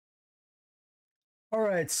All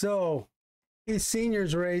right, so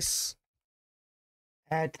Eseniors race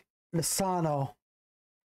at Misano.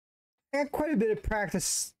 I had quite a bit of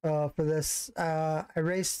practice for this. I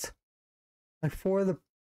raced like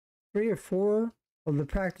three or four of the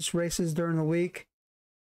practice races during the week,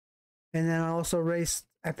 and then I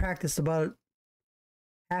practiced about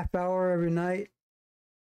half hour every night,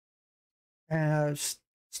 and I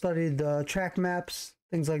studied track maps,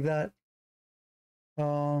 things like that.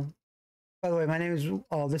 Uh, by the way, my name is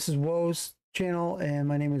this is Woe's channel, and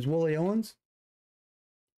my name is Wooly Owens,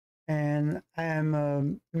 and I am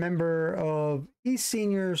a member of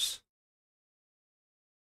Eseniors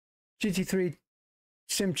gt3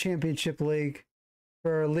 Sim Championship League,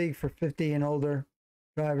 for a league for 50 and older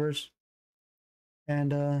drivers,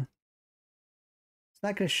 and it's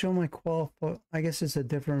not going to show my qualify. I guess it's a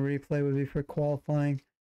different replay would be for qualifying.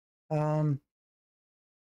 Kind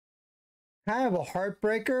of a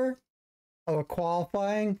heartbreaker of a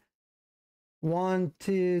qualifying. 1,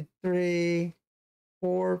 2, 3,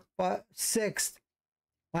 4, 5, 6.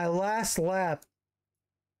 My last lap,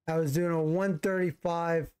 I was doing a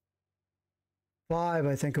 1:35.5,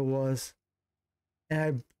 I think it was,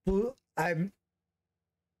 and I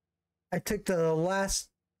took the last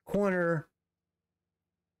corner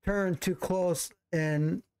turn too close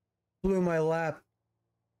and blew my lap.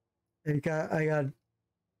 I got a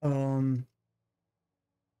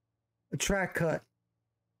track cut,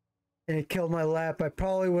 and it killed my lap. I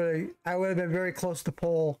would have been very close to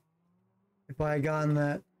pole if I had gotten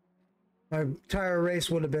that. My entire race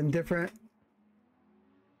would have been different,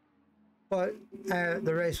 but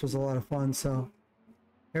the race was a lot of fun. So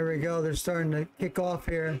here we go. They're starting to kick off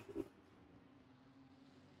here.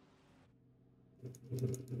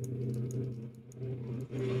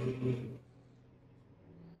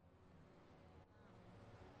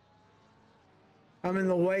 I'm in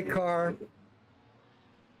the white car.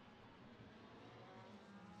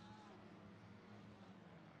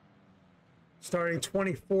 Starting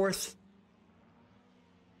 24th.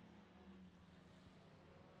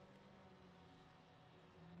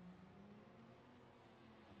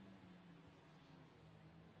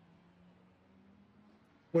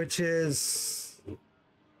 Which is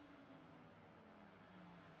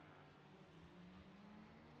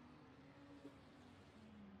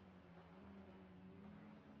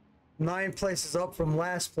nine places up from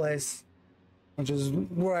last place, which is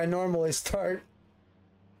where I normally start.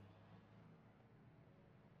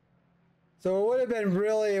 So it would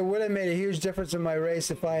have made a huge difference in my race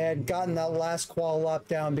if I had gotten that last qual lap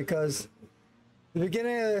down, because the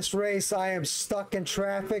beginning of this race, I am stuck in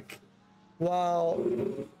traffic while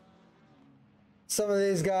some of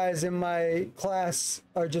these guys in my class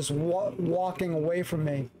are just walking away from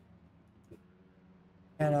me.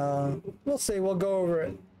 And we'll see, we'll go over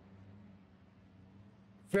it.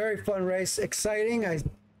 Very fun race, exciting. I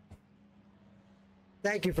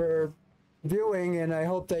thank you for viewing, and I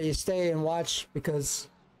hope that you stay and watch, because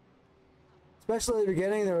especially at the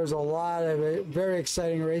beginning there was a lot of very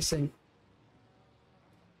exciting racing.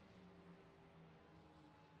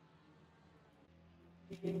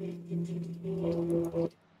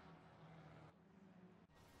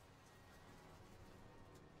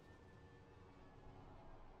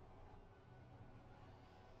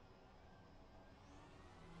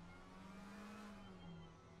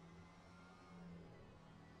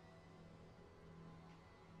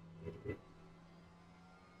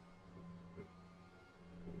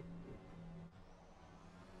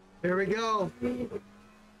 Here we go.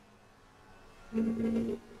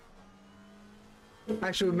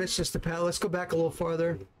 Actually, we missed just a pad. Let's go back a little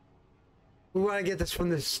farther. We want to get this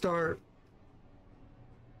from the start.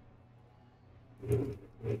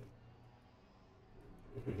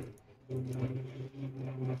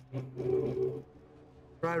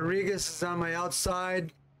 Rodriguez is on my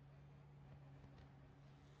outside.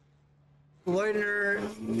 Leutner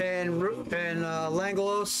and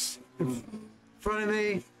Langelos in front of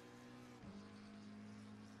me.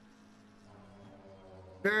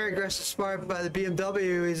 Very aggressive start by the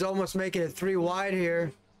BMW. He's almost making it 3 wide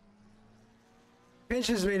here.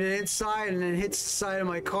 Pinches me to the inside and then hits the side of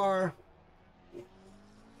my car.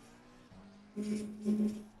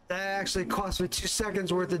 That actually cost me 2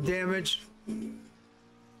 seconds worth of damage.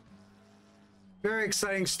 Very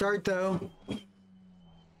exciting start though.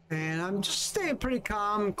 And I'm just staying pretty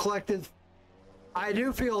calm, collected. I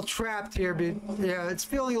do feel trapped here, but yeah, it's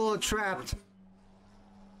feeling a little trapped.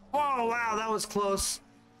 Oh wow, that was close.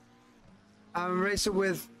 I'm racing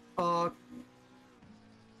with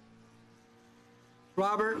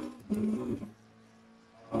Robert.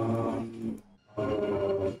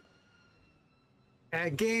 I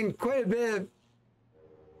gained quite a bit of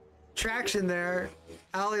traction there.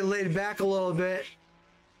 Ali laid back a little bit.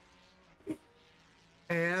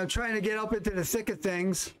 And I'm trying to get up into the thick of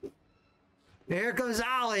things. And here comes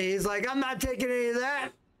Ali. He's like, I'm not taking any of that.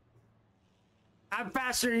 I'm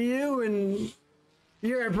faster than you, and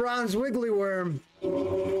you're a bronze wiggly worm.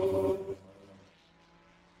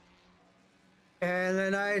 And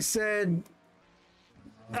then I said,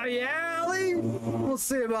 oh yeah, Ali? We'll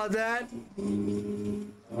see about that.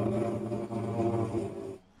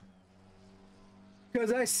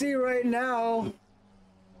 Because I see right now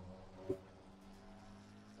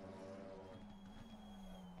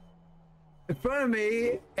in front of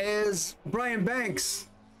me is Brian Banks.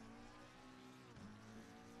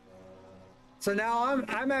 So now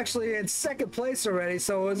I'm actually in second place already,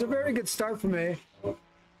 so it was a very good start for me.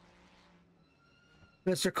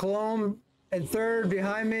 Mr. Cologne in third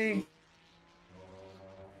behind me.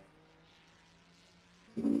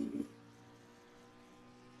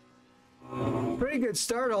 Pretty good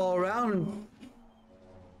start all around.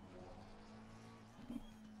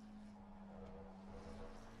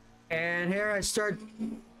 And here I start.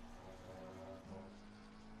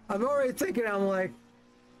 I'm already thinking, I'm like,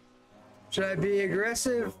 should I be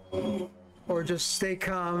aggressive or just stay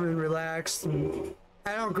calm and relaxed? And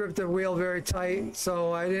I don't grip the wheel very tight,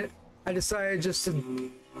 so I decided just to do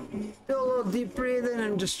a little deep breathing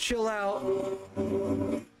and just chill out.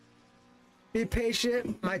 Be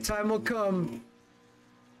patient, my time will come.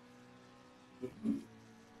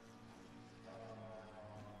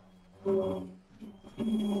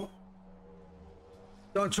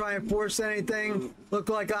 Don't try and force anything. Looked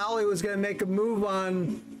like Ollie was going to make a move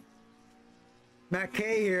on Matt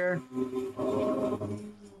K here.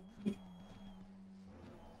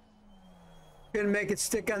 Gonna make it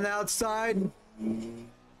stick on the outside.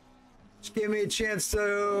 Just give me a chance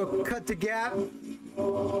to cut the gap.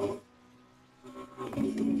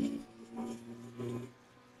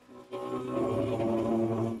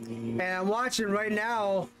 And I'm watching right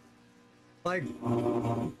now, like,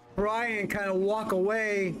 Brian kind of walk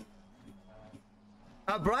away.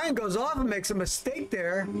 Brian goes off and makes a mistake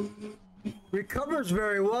there. Recovers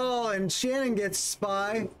very well, and Shannon gets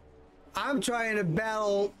by. I'm trying to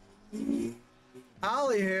battle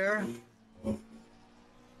Ollie here.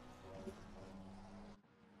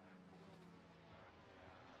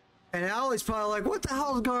 And Ollie's probably like, what the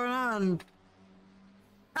hell's going on?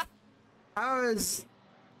 How is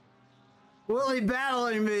Willie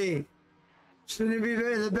battling me? Shouldn't he be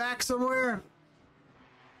in the back somewhere?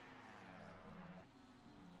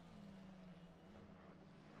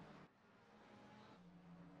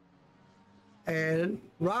 And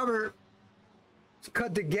Robert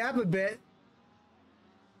cut the gap a bit.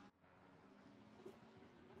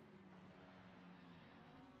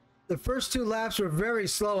 The first two laps were very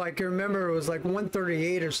slow. I can remember it was like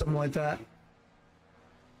 138 or something like that,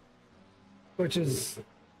 which is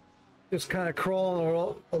just kind of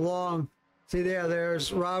crawling along. See there,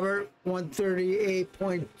 there's Robert,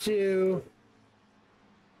 138.2,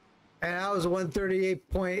 and I was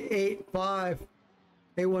 138.85,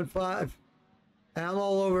 815, and I'm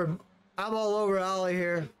all over Ollie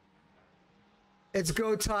here. It's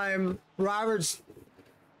go time. Robert's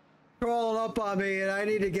crawling up on me, and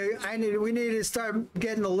we need to start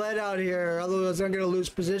getting the lead out here, otherwise I'm gonna lose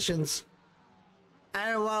positions.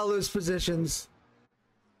 I don't want to lose positions.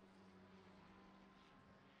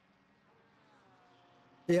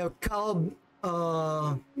 You have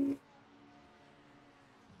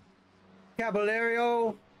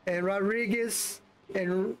Caballero and Rodriguez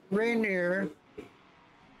and Rainier.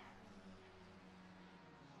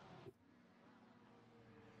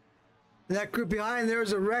 That group behind,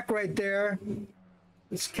 there's a wreck right there.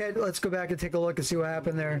 Let's go back and take a look and see what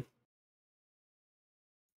happened there.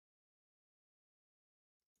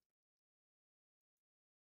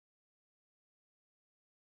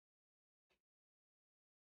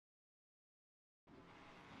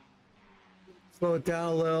 Slow it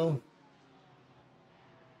down a little.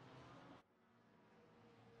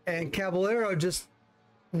 And Caballero just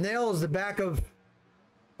nails the back of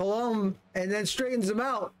Colomb and then straightens him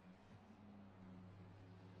out.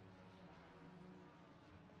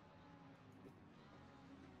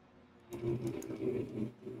 So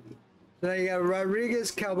now you got Rodriguez,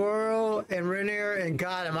 Caballero, and Rainier, and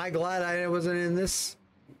God, am I glad I wasn't in this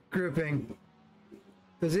grouping.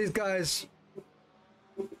 Because these guys,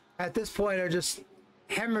 at this point, are just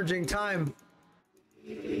hemorrhaging time.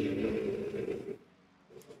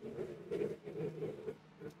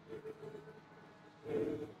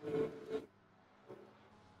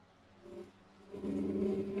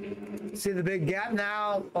 See the big gap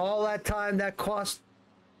now? All that time that cost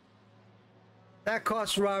That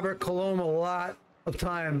cost Robert Colomb a lot of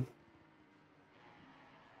time.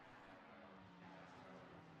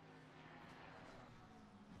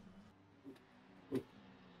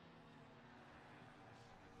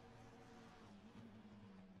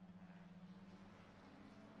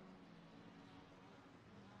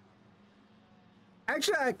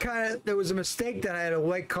 Actually, there was a mistake that I had a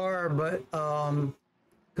white car, but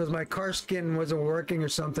because my car skin wasn't working or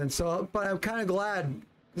something. So, but I'm kind of glad,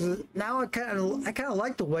 'cause now I kind of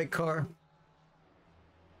like the white car.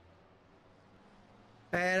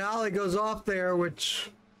 And Ollie goes off there, which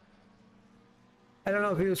I don't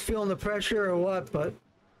know if he was feeling the pressure or what, but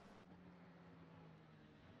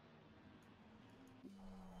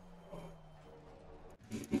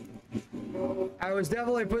I was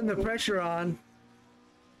definitely putting the pressure on.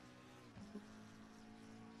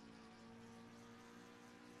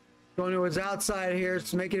 Going to his outside here,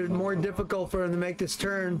 it's making it more difficult for him to make this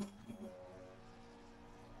turn.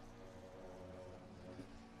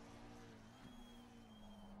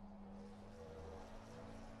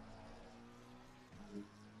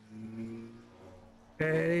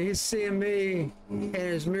 And he's seeing me in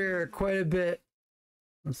his mirror quite a bit.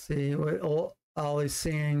 Let's see what Ollie's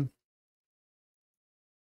seeing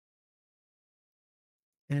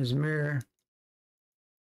in his mirror.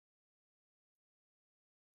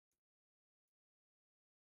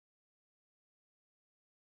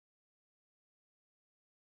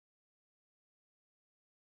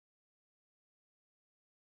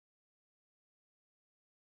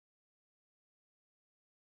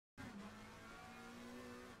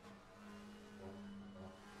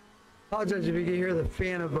 Apologize if you can hear the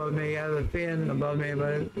fan above me. I have a fan above me,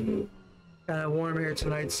 but it's kind of warm here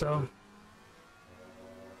tonight, so.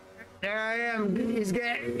 There I am. He's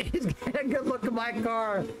getting a good look at my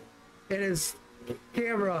car in his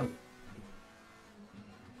camera.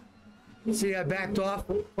 See, I backed off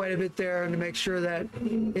quite a bit there to make sure that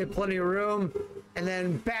he had plenty of room, and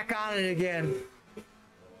then back on it again.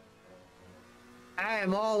 I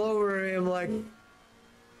am all over him like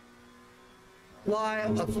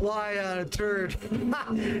a fly on a turd.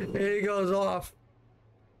 And he goes off.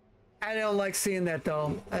 I don't like seeing that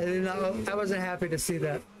though. I wasn't happy to see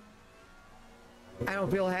that. I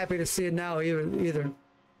don't feel happy to see it now either.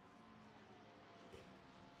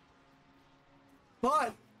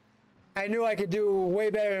 But I knew I could do way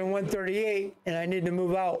better than 138, and I needed to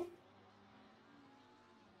move out.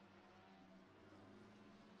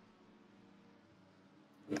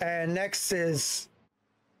 And next is,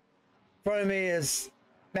 in front of me is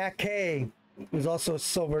Matt K, who's also a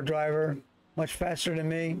silver driver, much faster than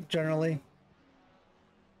me generally.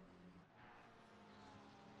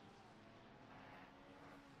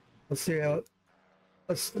 Let's see how.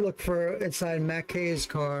 Let's look for inside Matt K's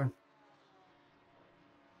car.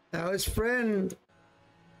 Now his friend,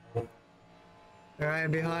 there I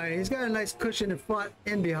am behind. He's got a nice cushion in front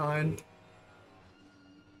and behind.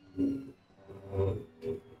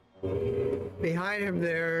 Behind him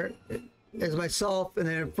there is myself, and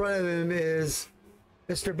then in front of him is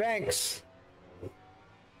Mr. Banks.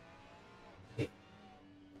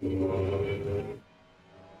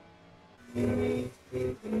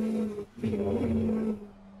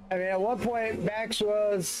 I mean, at one point, Banks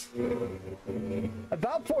was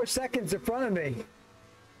about 4 seconds in front of me.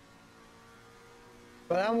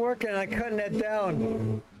 But I'm working on cutting that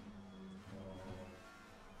down.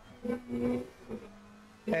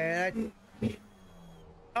 And I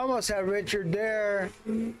almost had Richard there,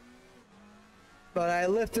 but I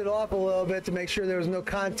lifted off a little bit to make sure there was no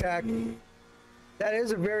contact. That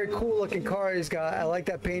is a very cool looking car he's got. I like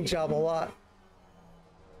that paint job a lot.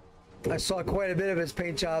 I saw quite a bit of his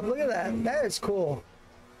paint job. Look at that. That is cool.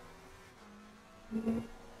 I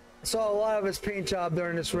saw a lot of his paint job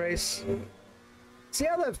during this race. See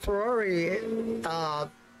how that Ferrari,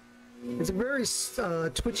 it's a very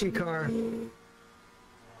twitchy car.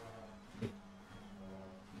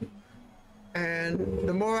 And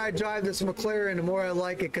the more I drive this McLaren, the more I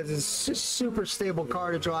like it because it's just a super stable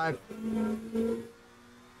car to drive.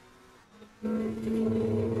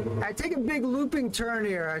 I take a big looping turn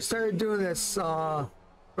here. I started doing this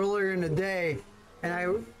earlier in the day,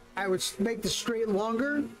 and I would make the straight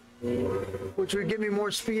longer, which would give me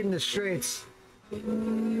more speed in the straights.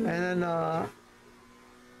 And then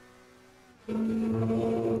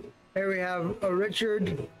here we have a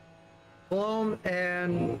Richard Blom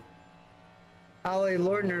and Ollie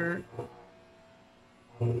Lordner.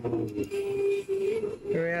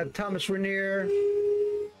 Here we have Thomas Rainier,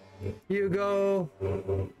 Hugo,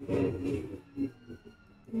 and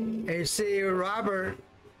you see Robert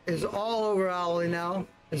is all over Ollie now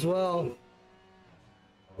as well.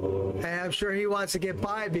 And I'm sure he wants to get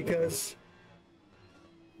by because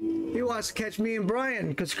he wants to catch me and Brian,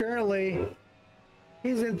 because currently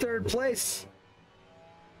he's in third place.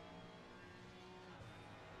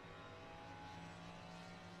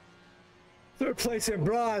 Third place in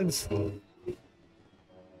bronze.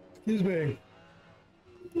 Excuse me.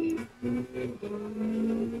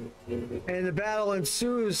 And the battle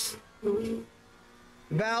ensues. The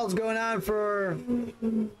battle's going on for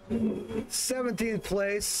 17th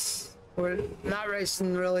place. We're not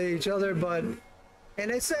racing really each other, but...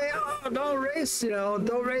 And they say, oh, don't race, you know,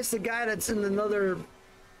 don't race the guy that's in another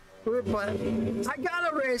group, but I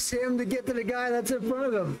gotta race him to get to the guy that's in front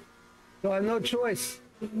of him. So I have no choice.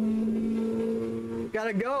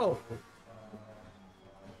 Gotta go.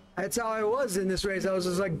 That's how I was in this race. I was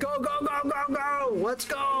just like, go, go, go, go, go, let's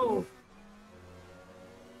go.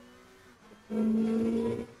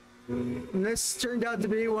 And this turned out to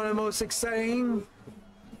be one of the most exciting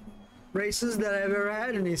races that I've ever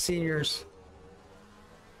had in these seniors.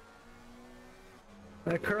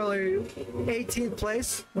 Currently 18th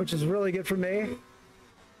place, which is really good for me.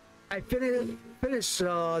 I finished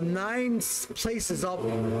 9 places up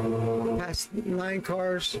past 9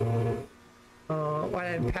 cars. Well,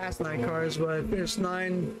 I didn't pass 9 cars, but I finished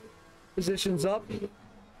 9 positions up,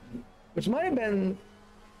 which might have been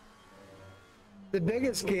the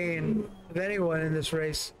biggest gain of anyone in this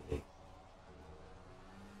race.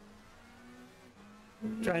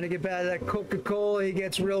 Trying to get back to that Coca-Cola, he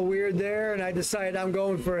gets real weird there, and I decided I'm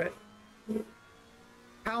going for it.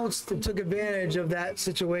 Pounced and took advantage of that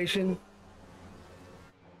situation.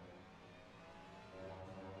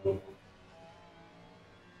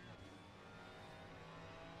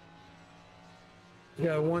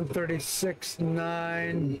 Got a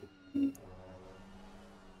 136.9.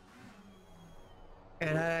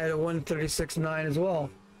 And I had a 136.9 as well.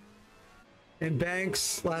 And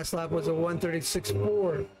Banks' last lap was a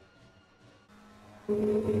 136.4.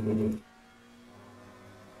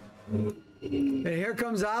 And here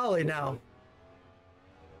comes Ollie now.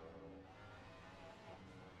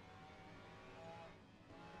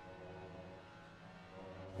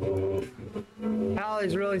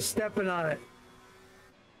 Ollie's really stepping on it.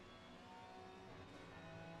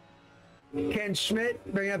 Ken Schmidt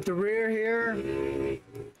bringing up the rear here.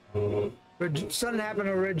 Something happened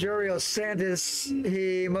to Rogerio Santos.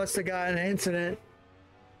 He must have got an incident.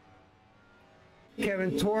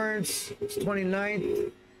 Kevin Torrance is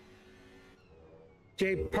 29th.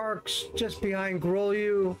 Jay Parks just behind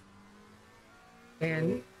Groliu.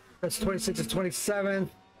 And that's 26th to 27th.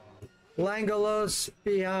 Langelos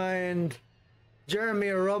behind Jeremy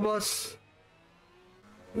Arobos.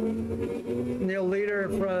 Neil Leader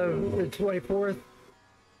from the 24th.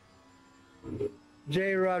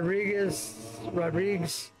 Jay Rodriguez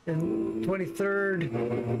in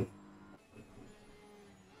 23rd.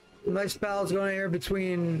 Nice battles going here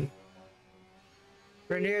between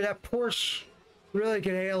Rainier. That Porsche really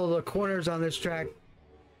can handle the corners on this track.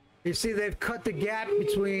 You see they've cut the gap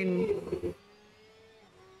between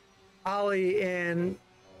Ollie and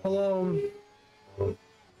Palome.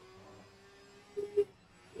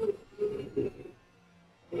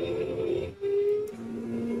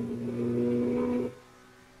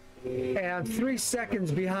 And I'm 3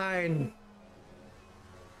 seconds behind.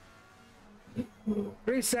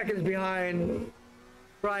 3 seconds behind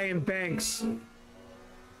Brian Banks.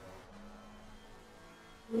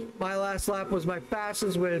 My last lap was my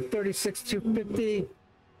fastest with 36.250.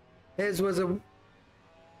 His was a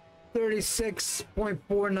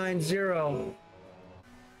 36.490.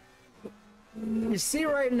 You see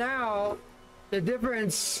right now the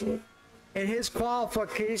difference in his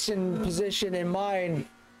qualification position and mine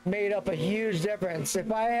made up a huge difference.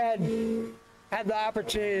 If I had the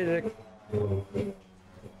opportunity to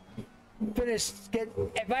finish,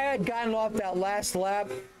 if I had gotten off that last lap,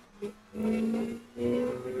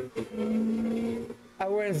 I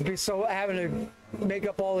wouldn't be so having to make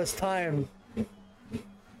up all this time.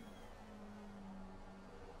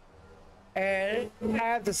 And I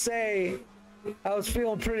have to say, I was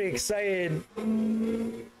feeling pretty excited.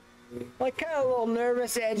 Like kind of a little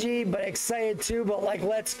nervous, edgy, but excited too, but like,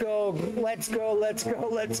 let's go, let's go, let's go,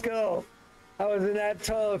 let's go. I was in that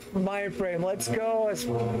tough mind frame. Let's go,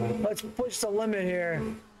 let's push the limit here.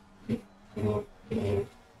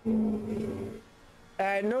 I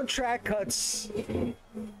had no track cuts in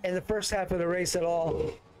the first half of the race at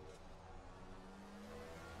all.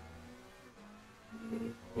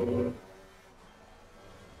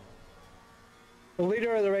 The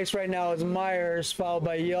leader of the race right now is Myers, followed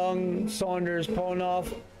by Young, Saunders,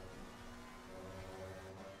 Ponoff,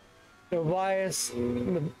 Novas,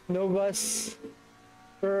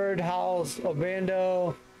 Bird, Howells,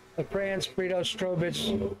 Obando, LaFrance, Brito,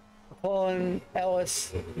 Strobich, McClellan,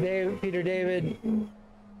 Ellis, Peter David.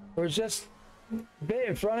 We're just a bit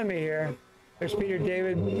in front of me here. There's Peter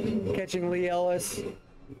David catching Lee Ellis.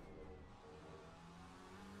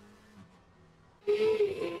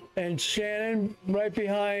 And Shannon right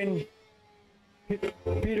behind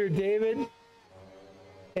Peter David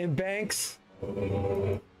and Banks.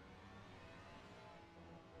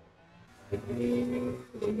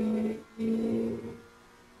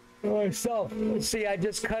 Myself. Let's see, I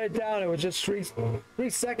just cut it down. It was just three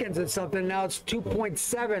seconds and something. Now it's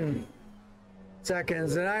 2.7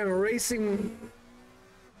 seconds, and I'm racing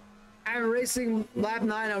lap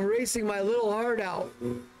 9. I'm racing my little heart out.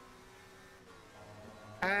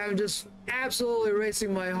 I'm just absolutely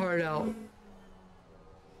racing my heart out.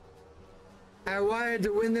 I wanted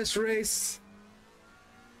to win this race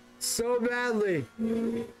so badly.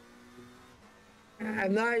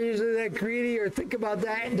 I'm not usually that greedy or think about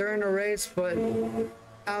that during a race, but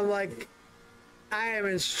I'm like, I am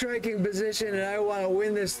in striking position and I want to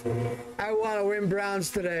win this. I want to win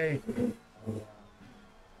Browns today.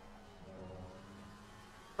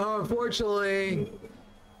 Unfortunately,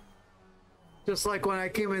 just like when I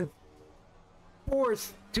came in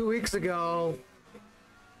 4th 2 weeks ago,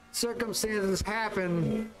 circumstances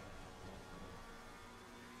happen.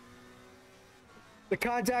 The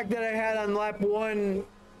contact that I had on lap 1,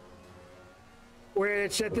 where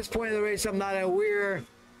it's at this point in the race I'm not aware,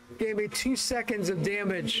 gave me 2 seconds of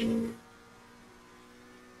damage.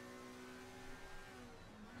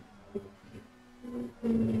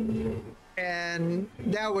 And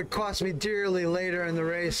that would cost me dearly later in the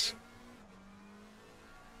race.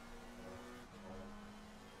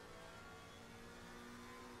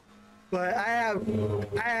 But I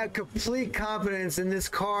have complete confidence in this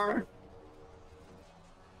car,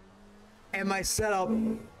 and my setup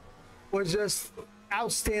was just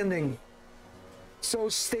outstanding. So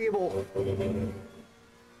stable.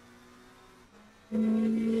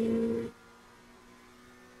 And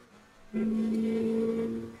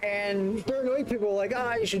during the week, people were like,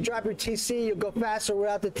 you should drop your TC, you'll go faster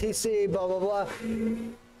without the TC, blah, blah, blah.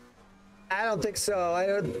 I don't think so. I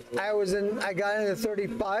got into the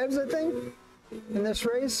 35s, I think, in this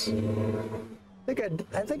race. I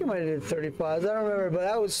think I might have did 35s. I don't remember, but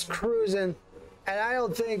I was cruising, and I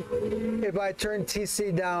don't think if I turned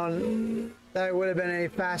TC down that I would have been any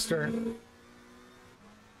faster.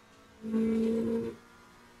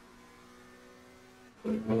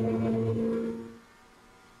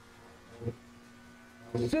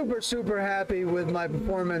 Super happy with my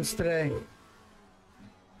performance today.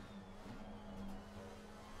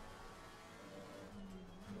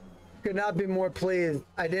 Could not be more pleased.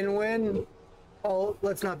 I didn't win. Oh,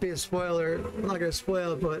 let's not be a spoiler. I'm not gonna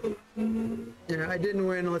spoil it, but yeah, I didn't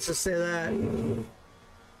win. Let's just say that.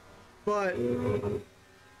 But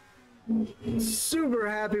super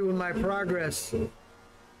happy with my progress.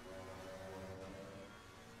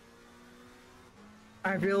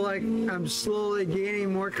 I feel like I'm slowly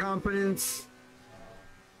gaining more confidence.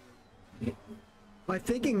 My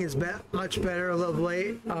thinking is much better of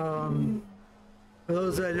late. For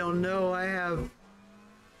those that don't know, I have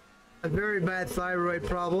a very bad thyroid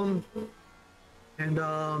problem, and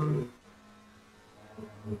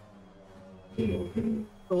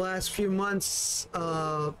the last few months,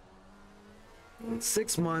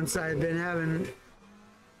 6 months, I've been having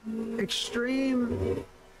extreme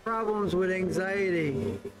problems with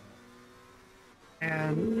anxiety,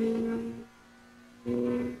 and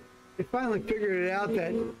they finally figured it out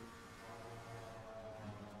that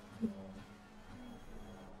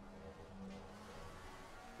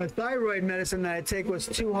the thyroid medicine that I take was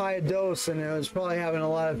too high a dose, and it was probably having a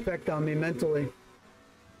lot of effect on me mentally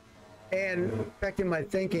and affecting my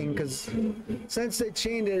thinking, because since they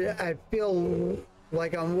changed it, I feel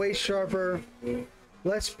like I'm way sharper,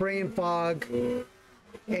 less brain fog,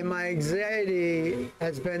 and my anxiety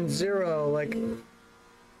has been zero. Like,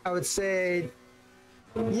 I would say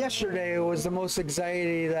yesterday was the most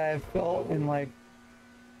anxiety that I felt in like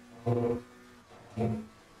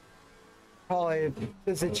probably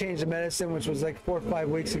since they changed the medicine, which was like 4 or 5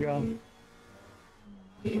 weeks ago.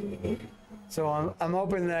 So I'm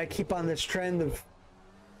hoping that I keep on this trend of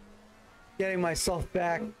getting myself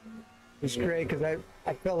back. It's great, because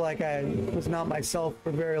I felt like I was not myself for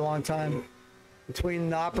a very long time between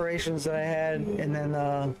the operations that I had and then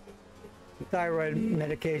the thyroid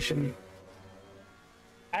medication.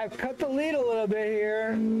 I've cut the lead a little bit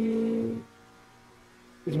here.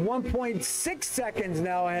 It's 1.6 seconds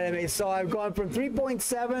now ahead of me, so I've gone from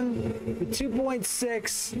 3.7 to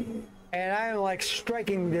 2.6, and I am like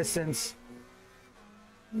striking distance.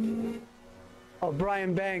 Oh,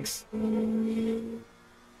 Brian Banks.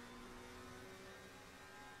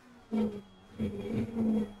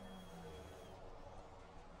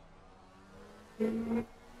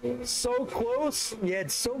 So close, yet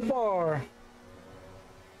so far.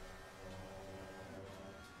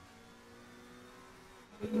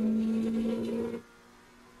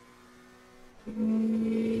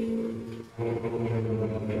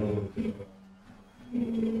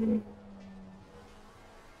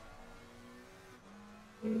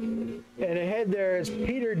 And ahead there is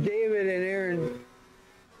Peter David and Aaron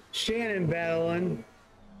Shannon battling.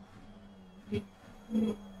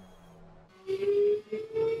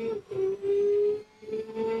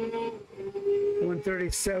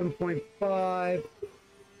 137.5.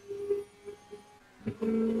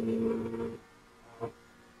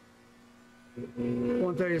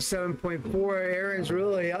 .4. Aaron's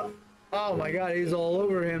really up. Oh my God, he's all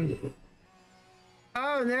over him.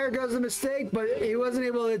 Oh, and there goes the mistake, but he wasn't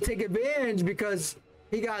able to take advantage because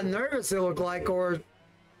he got nervous, it looked like, or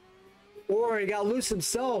he got loose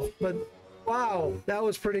himself. But wow, that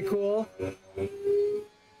was pretty cool.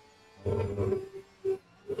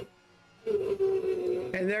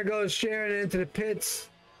 And there goes Sharon into the pits.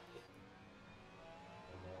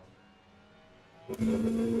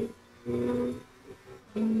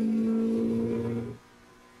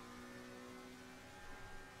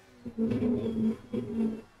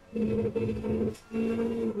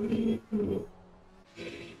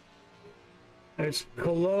 There's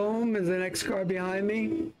Cologne is the next car behind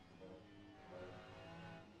me.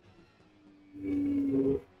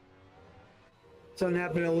 Something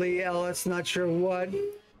happened to Lee Ellis, not sure what.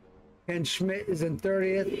 Ken Schmidt is in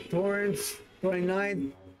 30th. Torrance,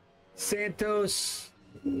 29th. Santos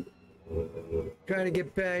trying to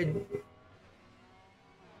get paid.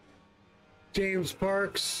 James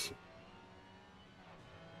Parks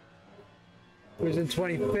was in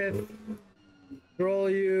 25th.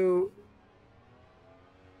 Groliu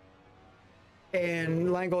and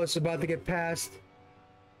Langel is about to get past.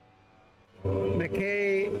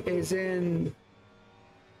 McKay is in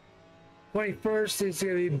 21st. He's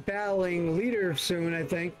going to be battling leader soon, I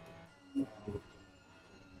think.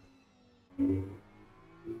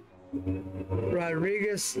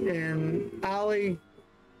 Rodriguez and Ali.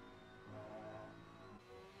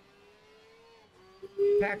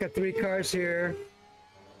 Pack of 3 cars here.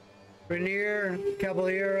 Rainier,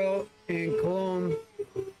 Caballero, and Cologne.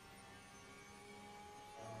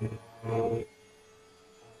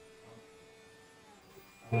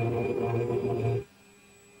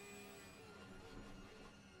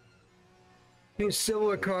 Two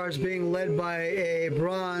silver cars being led by a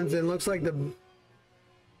bronze, and looks like it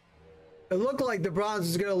looked like the bronze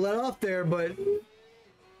is going to let off there, but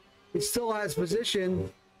he still has position.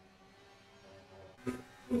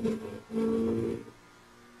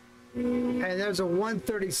 And there's a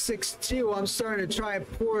 136.2. I'm starting to try and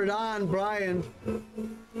pour it on Brian.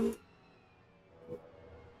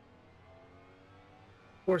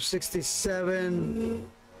 467.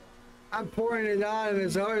 I'm pouring it on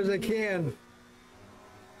as hard as I can.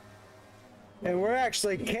 And we're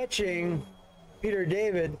actually catching Peter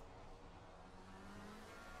David.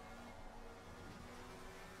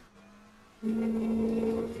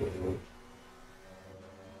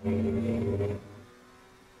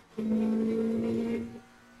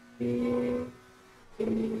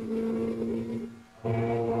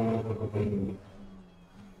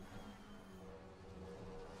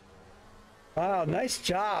 Wow, nice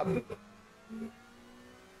job.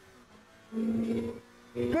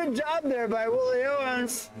 Good job there by Willie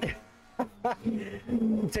Owens.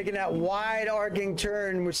 Taking that wide arcing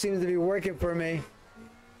turn, which seems to be working for me.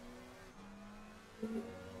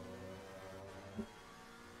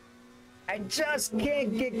 I just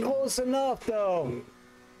can't get close enough, though.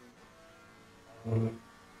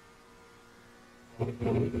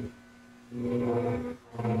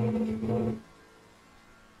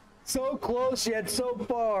 So close, yet so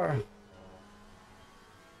far.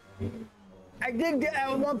 I did get,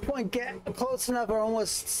 at one point, get close enough, or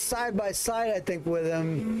almost side by side, I think, with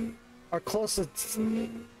him. Or close to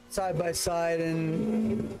side by side,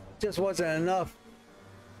 and just wasn't enough.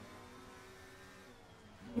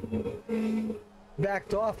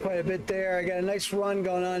 Backed off quite a bit there. I got a nice run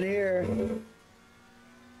going on here.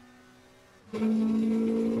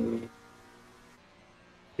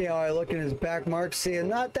 See how I look in his back mark. See,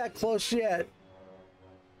 not that close yet.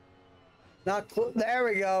 There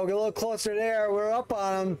we go. Get a little closer there. We're up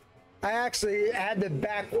on him. I actually had to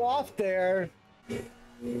back off there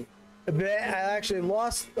a bit. I actually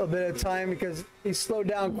lost a bit of time because he slowed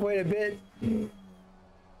down quite a bit.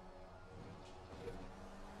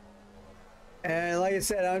 And like I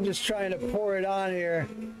said, I'm just trying to pour it on here.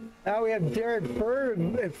 Now we have Derek Bird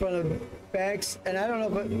in front of Banks, and I don't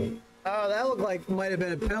know if it, oh, that looked like might have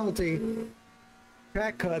been a penalty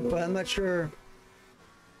track cut, but I'm not sure.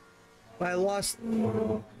 But I lost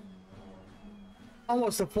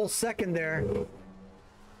almost a full second there.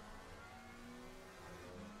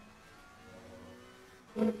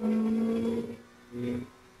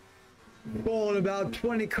 Falling about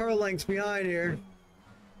 20 car lengths behind here.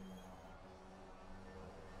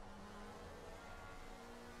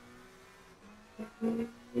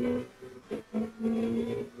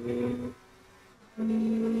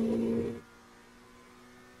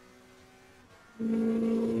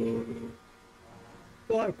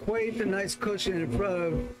 We'll have quite a nice cushion in front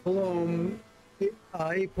of Palom.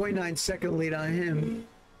 8.9 second lead on him.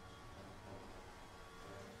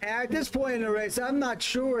 At this point in the race, I'm not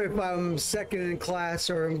sure if I'm second in class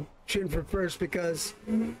or I'm shooting for first because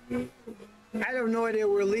I have no idea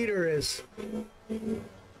where leader is.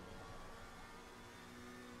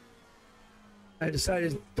 I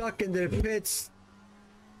decided to duck into the pits.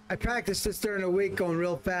 I practiced this during the week going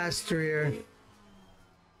real fast through here.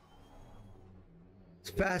 As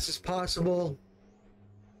fast as possible.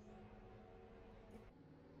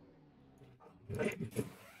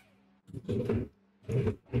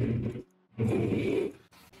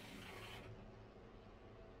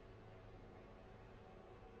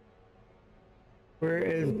 Where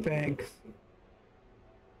is Banks?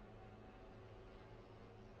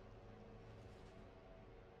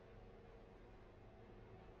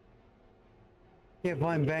 Can't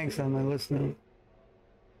find Banks on my list now.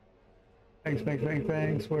 Banks, Banks, Banks,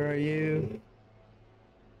 Banks, where are you?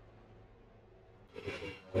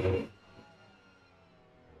 Okay,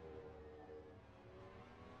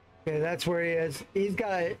 that's where he is. He's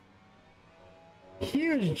got a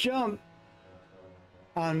huge jump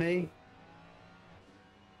on me.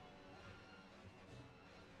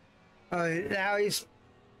 Now he's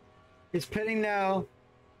pitting now.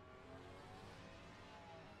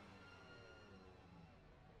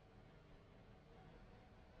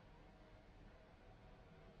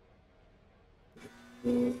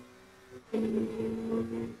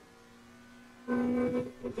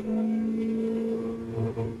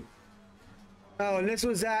 Oh, and this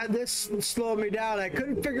slowed me down. I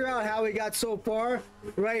couldn't figure out how he got so far.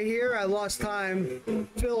 Right here, I lost time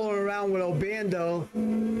fiddling around with Obando,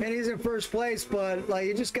 and he's in first place, but like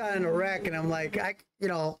he just got in a wreck, and I'm like, I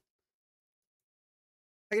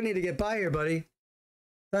need to get by here, buddy.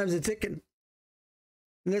 Time's a ticking.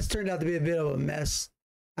 And this turned out to be a bit of a mess.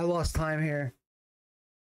 I lost time here.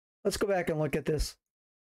 Let's go back and look at this.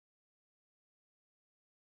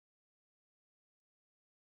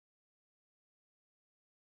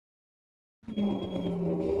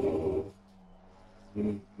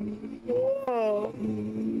 Whoa.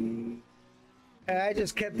 And I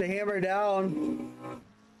just kept the hammer down.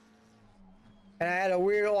 And I had a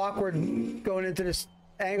weird, awkward going into this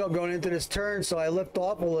angle, going into this turn, so I lift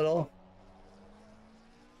off a little.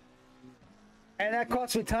 And that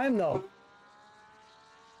cost me time, though.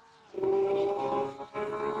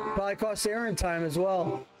 Probably cost Aaron time as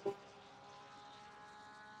well.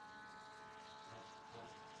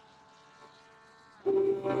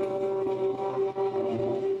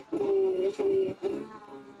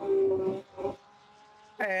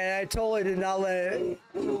 And I totally did not let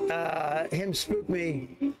him spook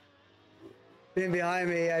me. Being behind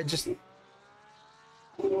me, I just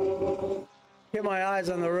kept my eyes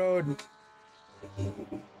on the road.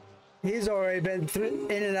 He's already been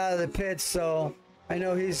in and out of the pits, so I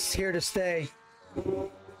know he's here to stay.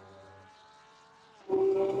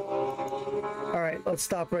 All right, let's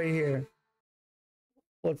stop right here.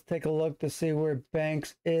 Let's take a look to see where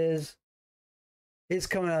Banks is. He's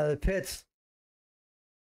coming out of the pits.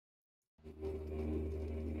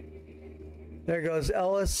 There goes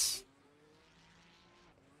Ellis.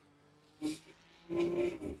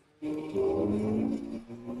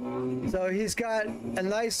 So he's got a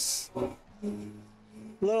nice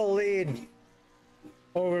little lead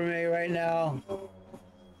over me right now.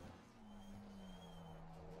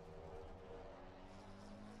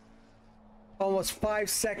 Almost 5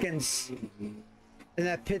 seconds in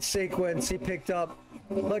that pit sequence he picked up.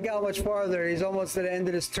 Look how much farther. He's almost at the end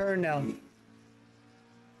of his turn now.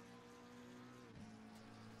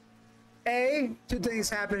 Two things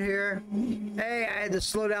happened here. A, I had to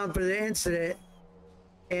slow down for the incident.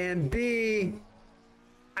 And B,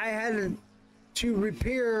 I had to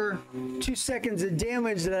repair 2 seconds of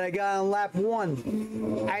damage that I got on lap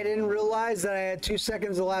 1. I didn't realize that I had 2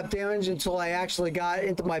 seconds of lap damage until I actually got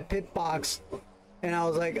into my pit box. And I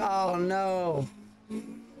was like, oh no.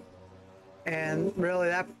 And really,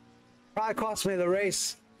 that probably cost me the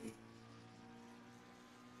race.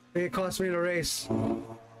 It cost me the race.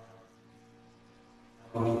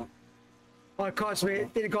 Well,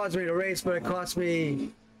 it didn't cost me the race, but it cost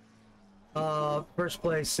me first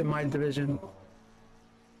place in my division.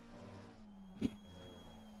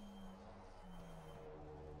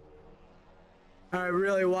 I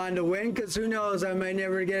really wanted to win because who knows, I might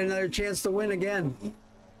never get another chance to win again.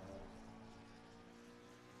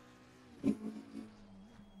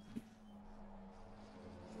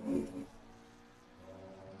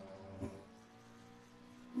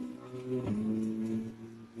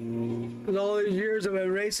 Because all these years I've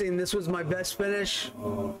been racing, this was my best finish.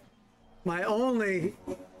 My only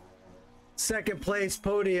second place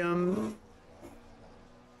podium.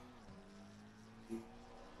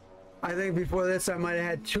 I think before this I might have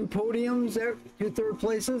had 2 podiums there, 2 third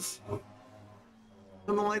places.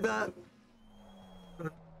 Something like that.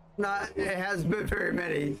 It hasn't been very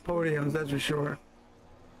many podiums, that's for sure.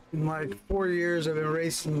 In like 4 years I've been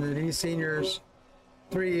racing the Eseniors,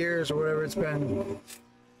 3 years or whatever it's been.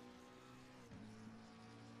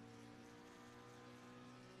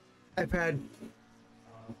 I've had,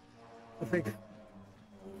 I think,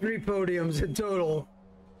 3 podiums in total.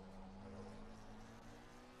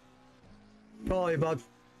 Probably about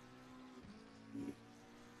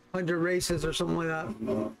 100 races or something like that.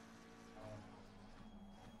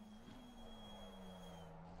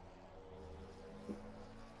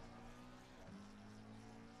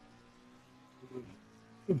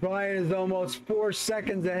 Brian is almost 4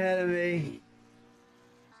 seconds ahead of me.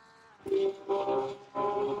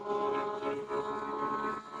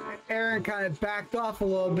 Aaron kind of backed off a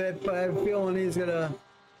little bit, but I'm feeling he's gonna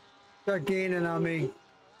start gaining on me.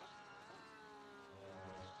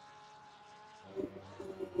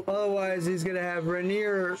 Otherwise, he's gonna have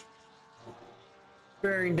Rainier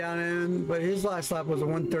bearing down him, but his last lap was a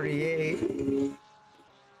 138.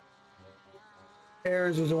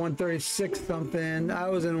 Aaron's was a 136 something. I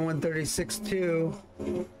was in a 136 too.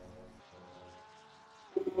 I'm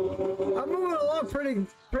moving along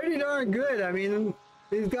pretty darn good. I mean,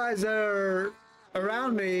 these guys that are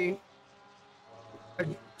around me are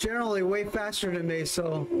generally way faster than me,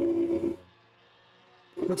 so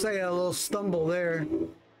looks like I had a little stumble there.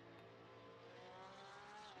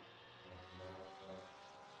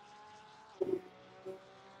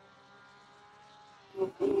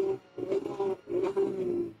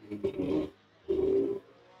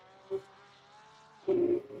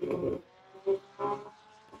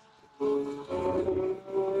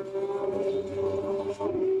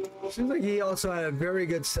 Seems like he also had a very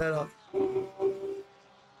good setup.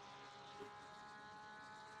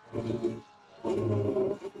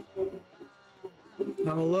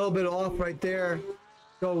 I'm a little bit off right there.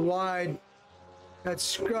 Go wide. That's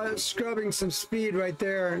scrubbing some speed right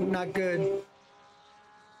there. Not good.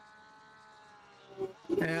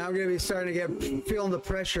 And I'm going to be starting to feeling the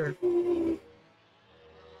pressure.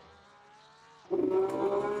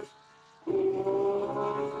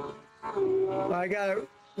 I got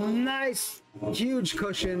a nice, huge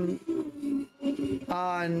cushion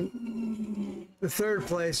on the third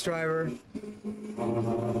place driver.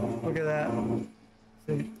 Look at that.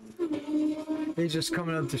 See? He's just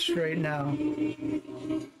coming up the straight now.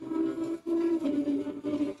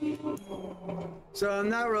 So I'm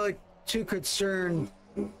not really too concerned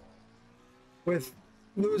with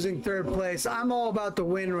losing third place. I'm all about the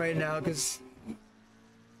win right now because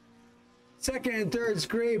second and third is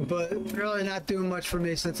great, but really not doing much for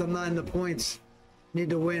me since I'm not in the points. Need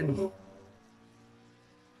to win.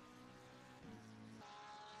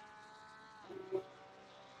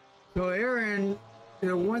 So Aaron,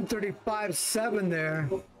 135.7 there.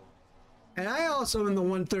 And I also in the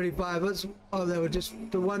 135. Oh, that was just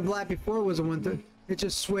the one lap before was a 130. It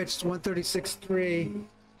just switched 136.3.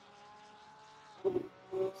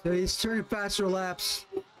 So he's turning faster laps.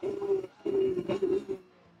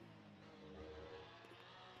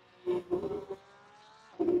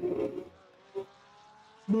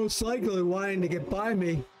 Most likely wanting to get by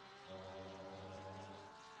me.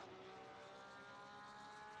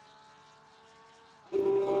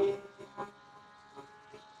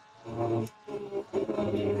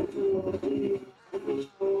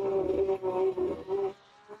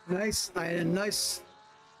 Nice. I had a nice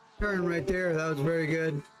turn right there. That was very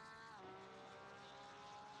good.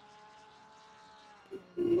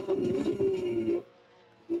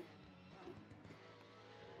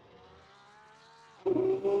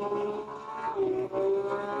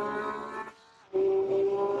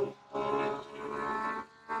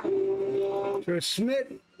 So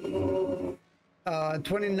Schmidt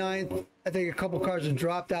 29th, I think a couple cars have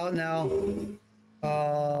dropped out now.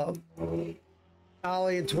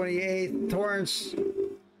 Ollie in 28th, Torrance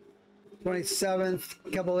 27th,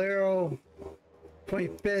 Caballero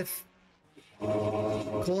 25th,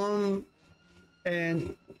 Colum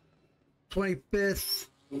and 25th,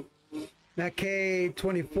 Mackay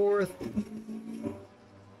 24th.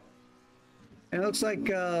 And it looks like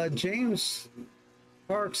James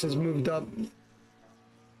Parks has moved up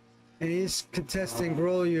and he's contesting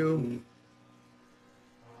Groliu.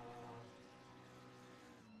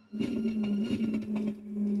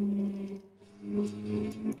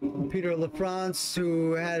 Peter LaFrance,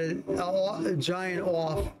 who had a giant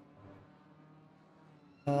off.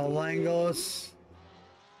 Langos,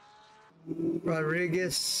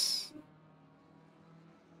 Rodriguez,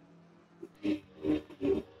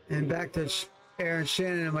 and back to Aaron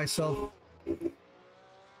Shannon and myself.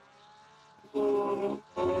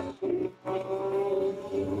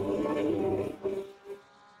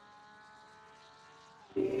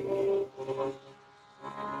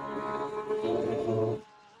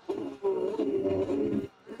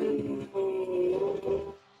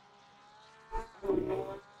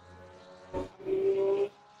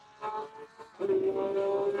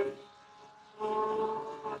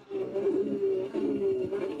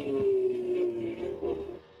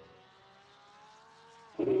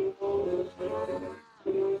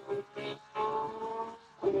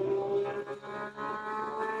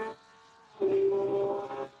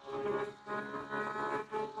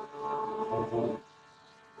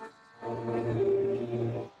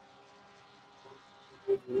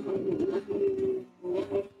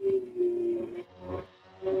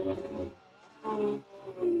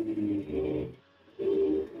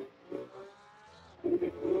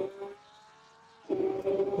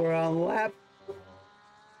 We're on lap.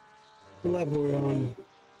 What lap we're on?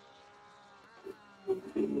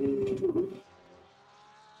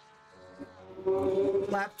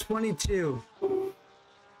 Lap 22.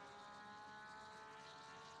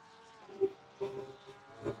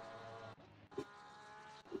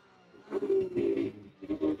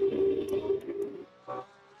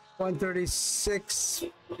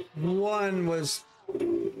 $136.1 was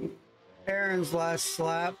Aaron's last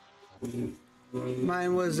lap.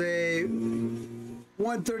 Mine was a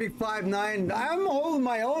 135.9. I'm holding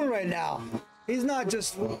my own right now. He's not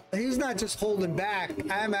just holding back.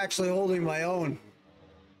 I'm actually holding my own.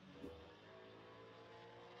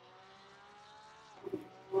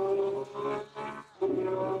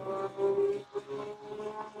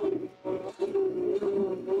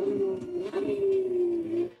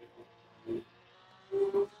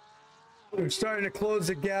 We're starting to close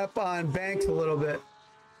the gap on Banks a little bit.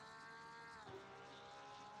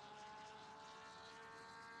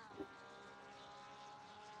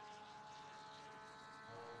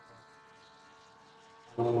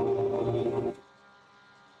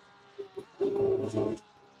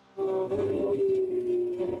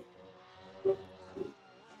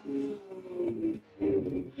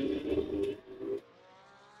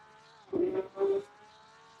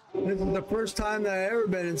 This is the first time that I've ever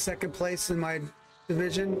been in second place in my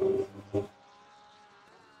division.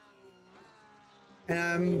 And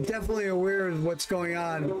I'm definitely aware of what's going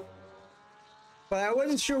on. But I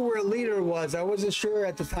wasn't sure where leader was. I wasn't sure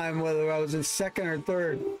at the time whether I was in second or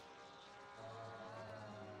third.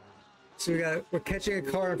 So we're catching a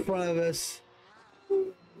car in front of us. If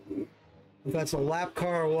that's a lap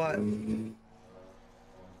car or what.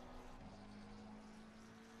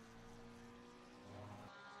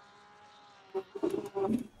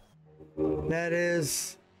 That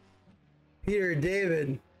is Peter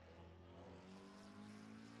David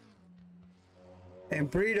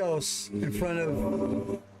and Britos in front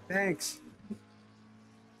of Banks.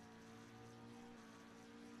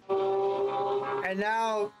 And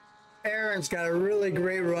now Aaron's got a really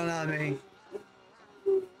great run on me.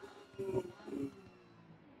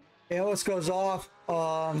 It almost goes off.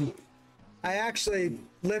 I actually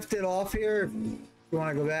lifted off here. You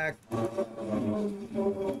want to go back?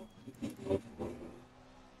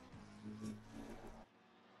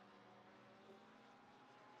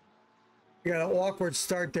 You got an awkward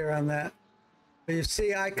start there on that. But you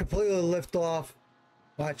see, I completely lift off.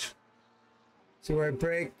 Watch. See where I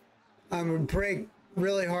brake? I'm gonna brake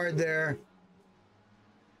really hard there.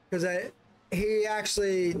 Because he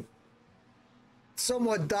actually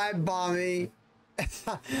somewhat dive bombed me.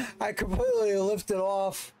 I completely lifted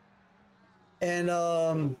off. And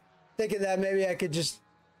thinking that maybe I could just,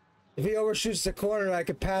 if he overshoots the corner, I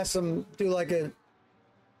could pass him, do like a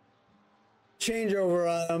changeover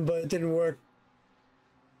on him, but it didn't work.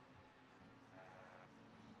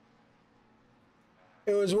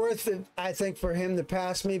 it was worth it, I think, for him to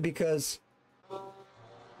pass me because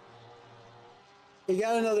he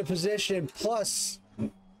got another position. Plus,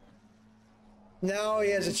 now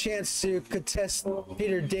he has a chance to contest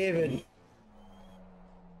Peter David.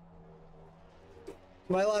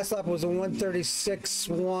 My last lap was a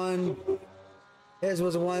 136.1. His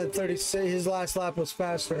was a 136. His last lap was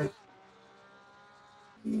faster.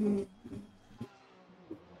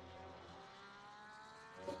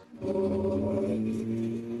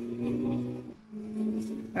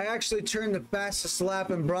 I actually turned the fastest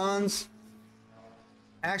lap in bronze.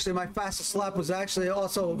 Actually, my fastest lap was actually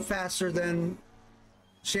also faster than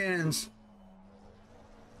Shannon's.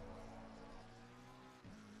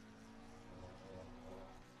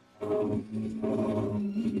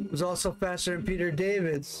 It was also faster than Peter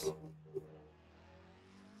David's.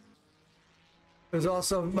 It was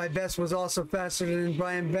also, my best was also faster than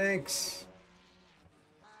Brian Banks.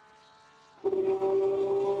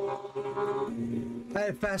 I had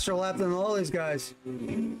a faster lap than all these guys,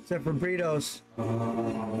 except for Britos.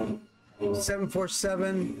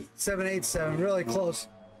 747, 787, really close.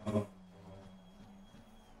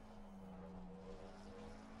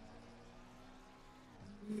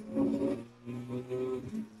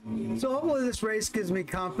 So hopefully this race gives me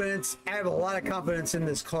confidence. I have a lot of confidence in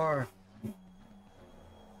this car.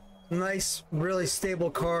 Nice, really stable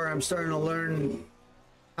car. I'm starting to learn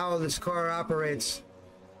how this car operates.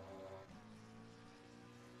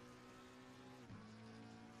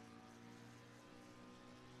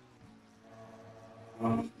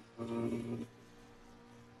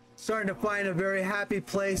 Starting to find a very happy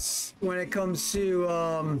place when it comes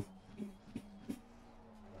to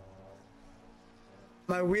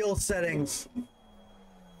my wheel settings.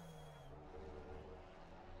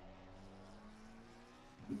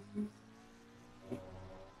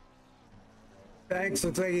 Banks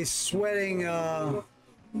looks like he's sweating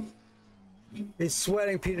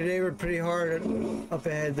Peter David pretty hard up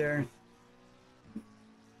ahead there.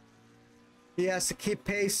 He has to keep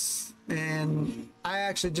pace, and I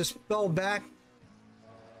actually just fell back.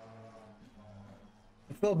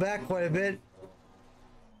 I fell back quite a bit.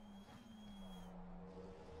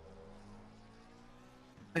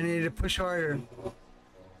 I needed to push harder.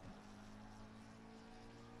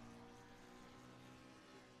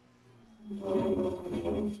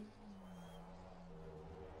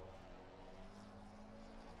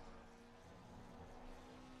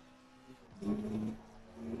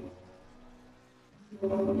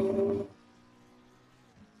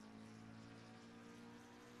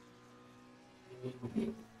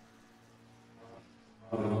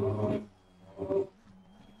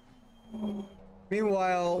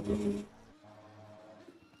 Meanwhile,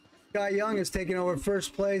 Guy Young is taking over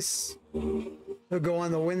first place. He'll go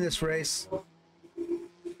on to win this race.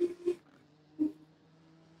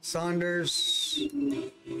 Saunders,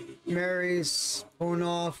 Marys,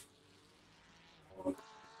 Bonoff,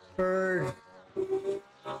 Bird,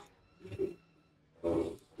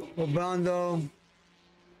 Obando.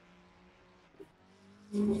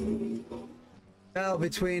 Battle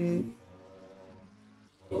between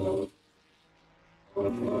I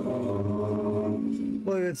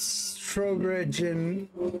believe it's Trowbridge and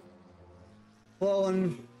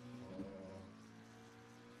Clellan.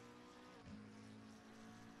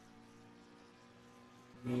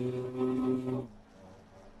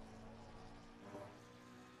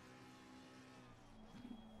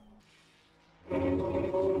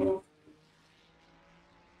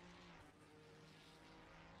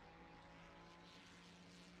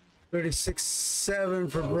 $36.7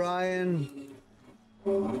 for Brian.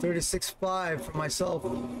 36.5 for myself.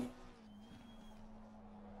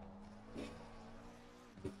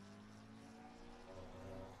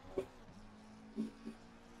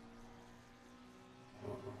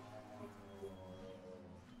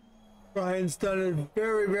 Brian's done a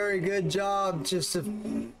very, very good job just to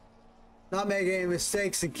not make any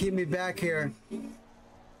mistakes and keep me back here.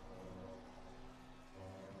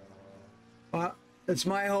 It's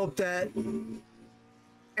my hope that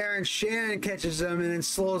Aaron Shannon catches him and then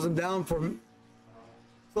slows him down for him.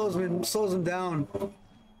 Slows him down.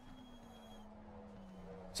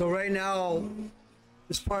 So right now,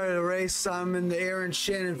 this part of the race, I'm in the Aaron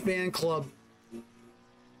Shannon fan club.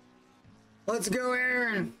 Let's go,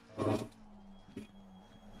 Aaron!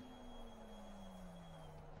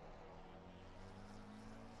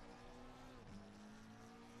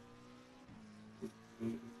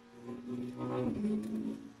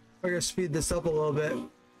 We're gonna speed this up a little bit.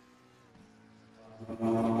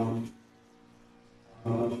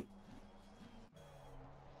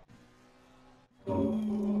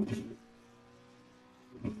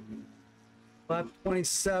 Lap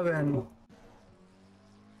 27.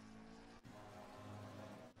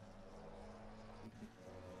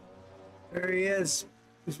 There he is.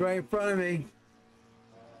 He's right in front of me.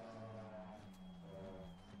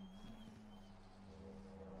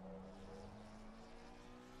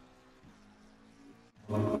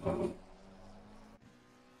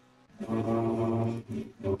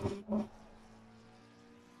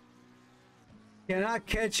 Cannot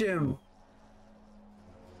catch him.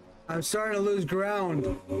 I'm starting to lose ground.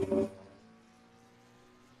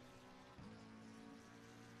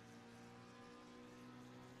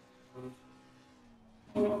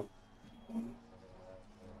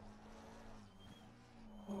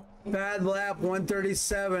 Bad lap,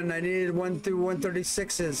 137. I needed 1 through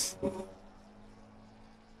 136s.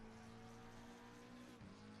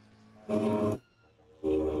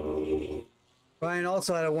 Ryan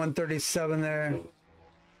also had a 137 there.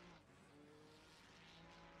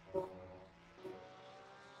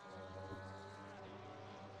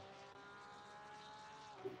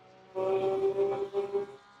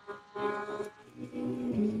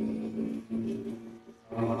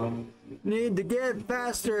 Need to get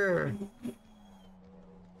faster.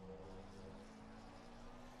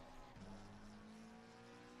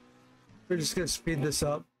 We're just gonna speed this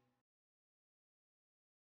up.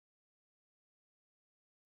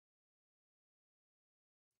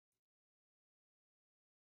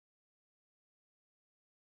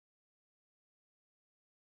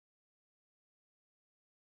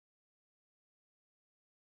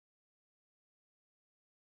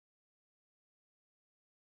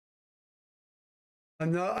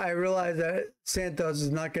 I realize that Santos is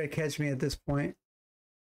not going to catch me at this point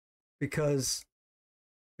because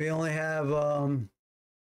we only have 2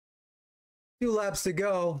 laps to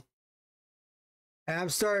go, and I'm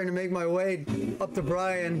starting to make my way up to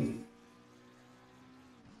Brian.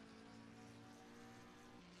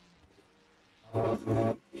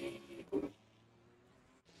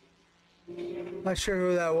 Not sure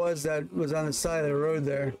who that was on the side of the road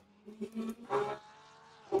there.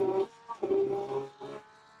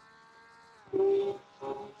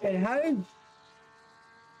 And how did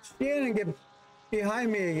Shannon get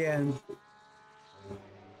behind me again?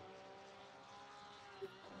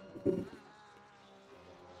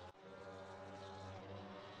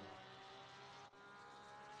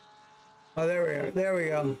 Oh, there we are. There we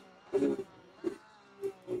go.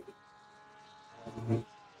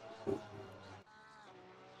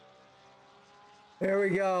 There we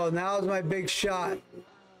go. Now's my big shot.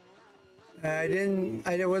 I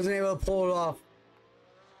wasn't able to pull it off.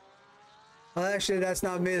 Well, actually, that's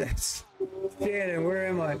not me. That's Shannon. Where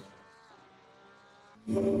am I?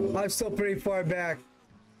 I'm still pretty far back.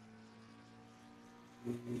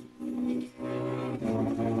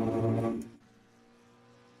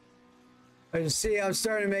 As you see, I'm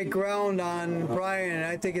starting to make ground on Brian, and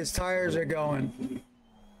I think his tires are going.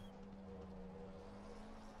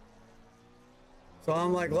 So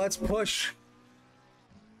I'm like, let's push.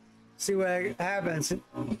 See what happens.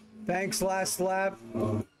 Thanks, last lap.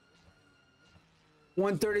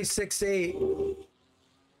 136.8.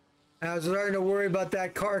 I was starting to worry about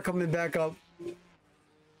that car coming back up.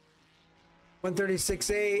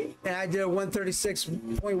 136.8, and I did a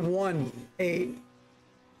 136.18.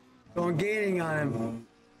 So I'm gaining on him.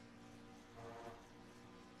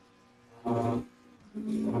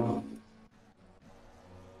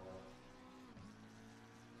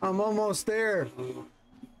 I'm almost there.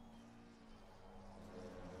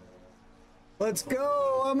 Let's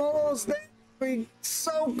go. I'm almost there. We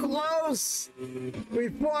so close. We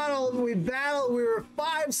battled. We were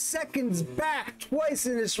 5 seconds back twice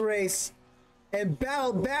in this race, and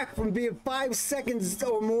battled back from being 5 seconds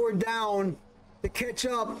or more down to catch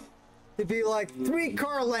up to be like 3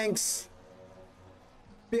 car lengths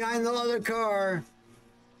behind the other car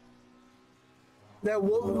that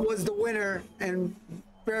was the winner, and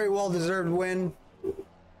very well deserved win.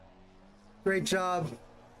 Great job.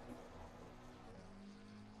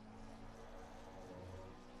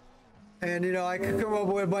 And you know, I could come up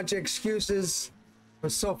with a bunch of excuses. I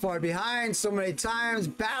was so far behind so many times,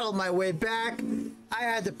 battled my way back. I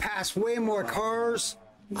had to pass way more cars.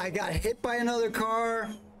 I got hit by another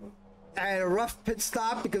car. I had a rough pit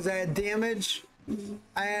stop because I had damage.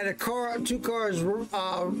 I had a car, 2 cars wrecked.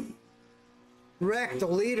 The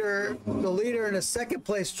leader and a second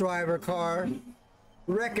place driver car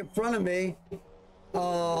wreck in front of me,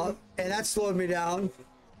 and that slowed me down.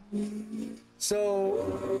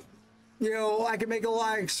 So, you know, I can make a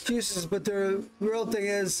lot of excuses, but the real thing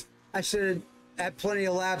is I should have had plenty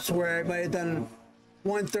of laps where I might have done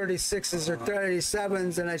 136s or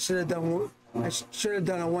 37s, and I should have done I should have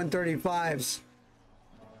done a 135s.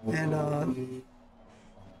 And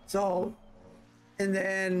so in the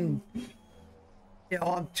end, you know,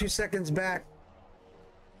 I'm 2 seconds back.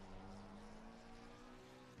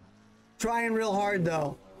 Trying real hard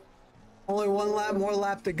though. Only one more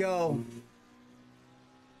lap to go.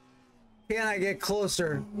 Can I get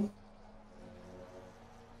closer?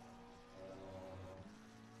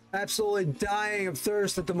 Absolutely dying of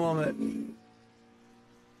thirst at the moment.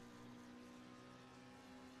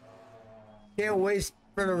 Can't wait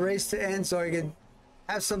for the race to end so I can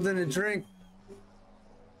have something to drink.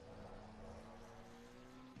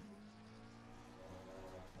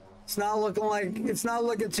 It's not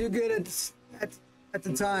looking too good at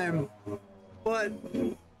the time, but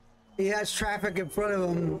he has traffic in front of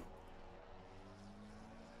him.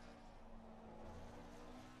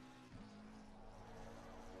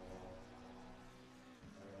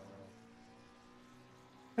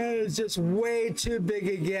 And it's just way too big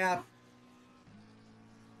a gap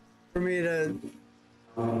for me to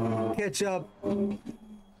catch up.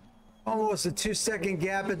 Almost a 2-second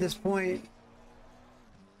gap at this point.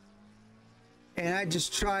 And I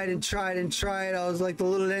just tried and tried and tried. I was like the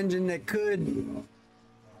little engine that could.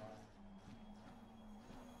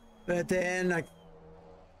 But at the end, I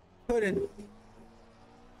couldn't.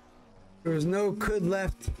 There was no could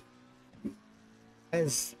left.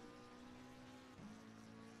 As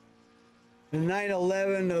the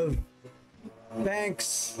 911 of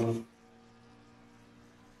Banks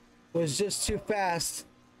was just too fast.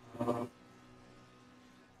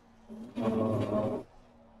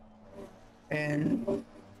 And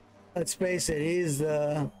let's face it, he's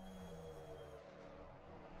the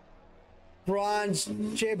bronze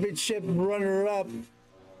championship runner-up.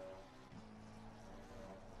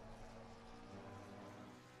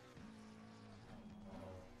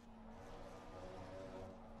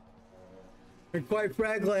 And quite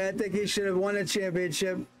frankly, I think he should have won a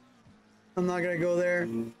championship. I'm not gonna go there.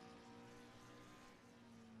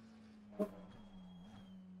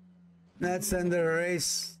 That's the end of the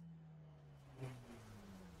race.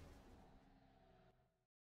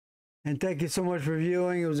 And thank you so much for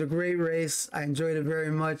viewing. It was a great race. I enjoyed it very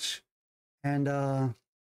much. And I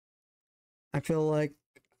feel like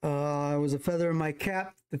it was a feather in my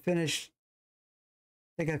cap to finish.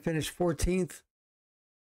 I think I finished 14th.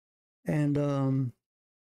 And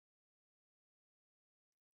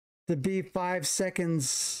to be 5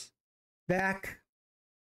 seconds back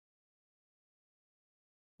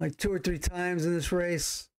like 2 or 3 times in this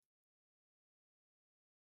race.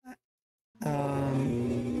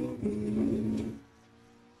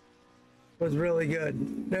 Was really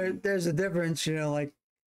good. There's a difference, you know, like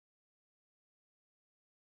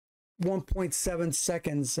 1.7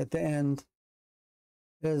 seconds at the end.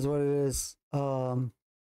 It is what it is.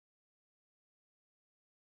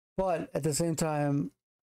 But at the same time,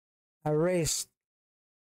 I raced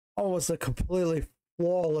almost a completely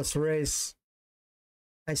flawless race.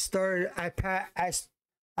 I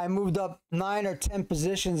moved up 9 or 10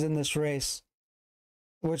 positions in this race,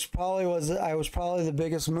 which I was probably the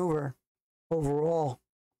biggest mover overall.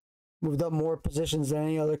 Moved up more positions than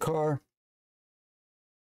any other car.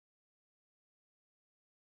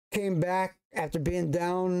 Came back after being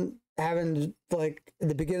down, having like at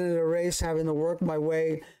the beginning of the race, having to work my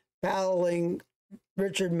way, battling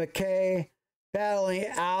Richard McKay,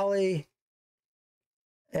 battling Ali,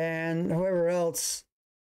 and whoever else.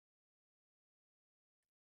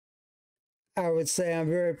 I would say I'm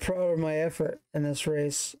very proud of my effort in this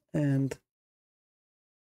race and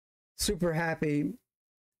super happy.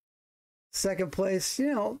 Second place,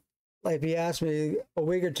 you know, like if you asked me a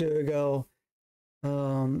week or 2 ago,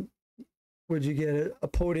 would you get a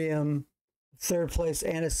podium, 3rd place,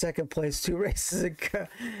 and a 2nd place 2 races in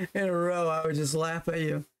a row, I would just laugh at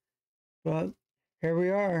you. But here we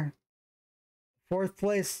are. 4th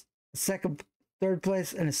place, 3rd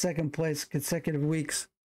place, and a 2nd place consecutive weeks.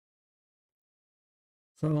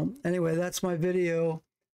 So anyway, that's my video.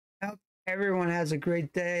 Hope everyone has a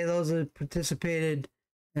great day. Those that participated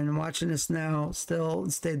and watching this now still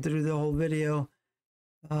stayed through the whole video.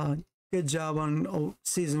 Good job on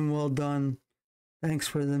season, well done. Thanks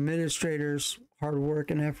for the administrators' hard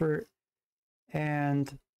work and effort.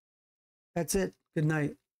 And that's it. Good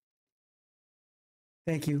night.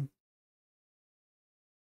 Thank you.